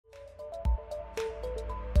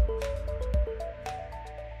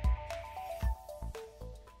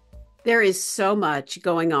There is so much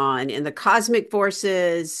going on in the cosmic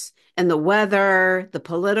forces and the weather, the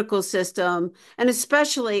political system, and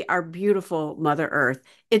especially our beautiful Mother Earth.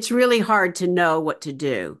 It's really hard to know what to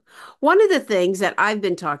do. One of the things that I've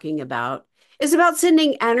been talking about is about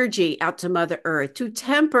sending energy out to Mother Earth to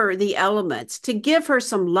temper the elements, to give her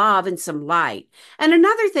some love and some light. And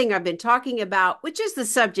another thing I've been talking about, which is the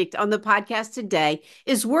subject on the podcast today,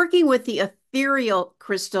 is working with the ethereal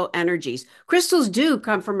crystal energies. Crystals do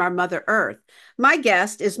come from our Mother Earth. My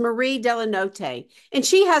guest is Marie Delanote, and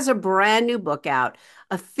she has a brand new book out,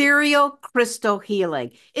 Ethereal Crystal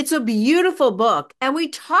Healing. It's a beautiful book, and we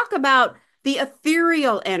talk about the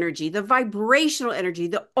ethereal energy, the vibrational energy,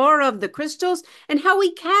 the aura of the crystals, and how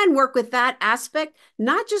we can work with that aspect,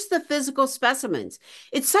 not just the physical specimens.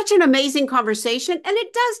 It's such an amazing conversation, and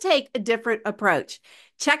it does take a different approach.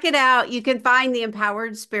 Check it out. You can find the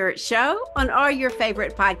Empowered Spirit Show on all your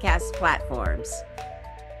favorite podcast platforms.